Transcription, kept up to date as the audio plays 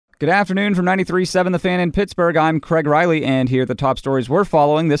Good afternoon from 93.7 The Fan in Pittsburgh. I'm Craig Riley, and here are the top stories we're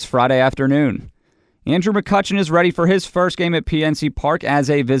following this Friday afternoon. Andrew McCutchen is ready for his first game at PNC Park as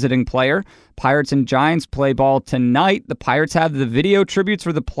a visiting player. Pirates and Giants play ball tonight. The Pirates have the video tributes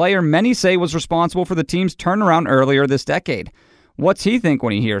for the player many say was responsible for the team's turnaround earlier this decade. What's he think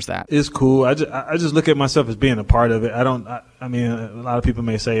when he hears that? It's cool. I just look at myself as being a part of it. I mean, a lot of people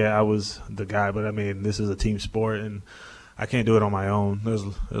may say I was the guy, but I mean, this is a team sport, and I can't do it on my own. There's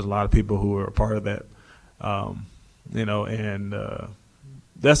a lot of people who are a part of that, and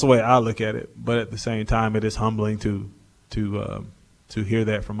that's the way I look at it. But at the same time, it is humbling to hear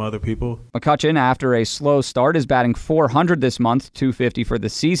that from other people. McCutchen, after a slow start, is batting .400 this month, .250 for the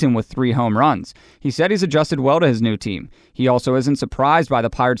season with 3 home runs. He said he's adjusted well to his new team. He also isn't surprised by the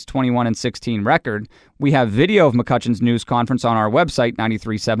Pirates' 21-16 record. We have video of McCutchen's news conference on our website,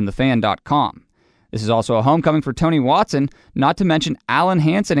 937thefan.com. This is also a homecoming for Tony Watson, not to mention Alan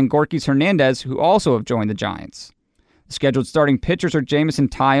Hansen and Gorkys Hernandez, who also have joined the Giants. The scheduled starting pitchers are Jameson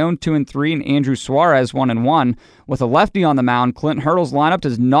Taillon, 2-3, and Andrew Suarez, 1-1. With a lefty on the mound, Clint Hurdle's lineup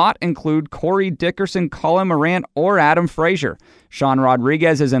does not include Corey Dickerson, Colin Moran, or Adam Frazier. Sean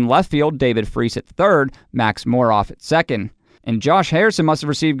Rodriguez is in left field, David Freese at third, Max Moroff at second. And Josh Harrison must have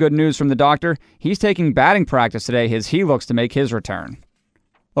received good news from the doctor. He's taking batting practice today as he looks to make his return.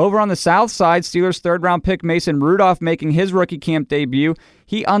 Over on the south side, Steelers third-round pick Mason Rudolph making his rookie camp debut.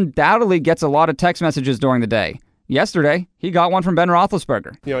 He undoubtedly gets a lot of text messages during the day. Yesterday, he got one from Ben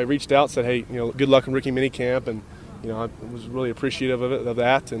Roethlisberger. He reached out, said, hey, good luck in rookie minicamp, and I was really appreciative of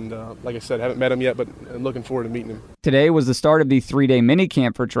that. And like I said, I haven't met him yet, but I'm looking forward to meeting him. Today was the start of the 3-day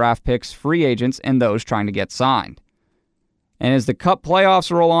minicamp for draft picks, free agents, and those trying to get signed. And as the Cup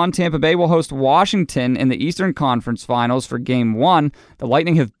playoffs roll on, Tampa Bay will host Washington in the Eastern Conference Finals for Game 1. The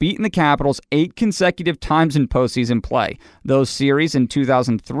Lightning have beaten the Capitals 8 consecutive times in postseason play, those series in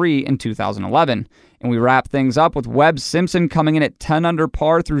 2003 and 2011. And we wrap things up with Webb Simpson coming in at 10 under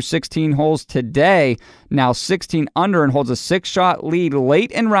par through 16 holes today, now 16 under and holds a 6-shot lead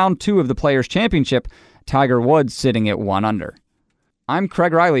late in round 2 of the Players' Championship. Tiger Woods sitting at 1 under. I'm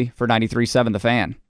Craig Riley for 93.7 The Fan.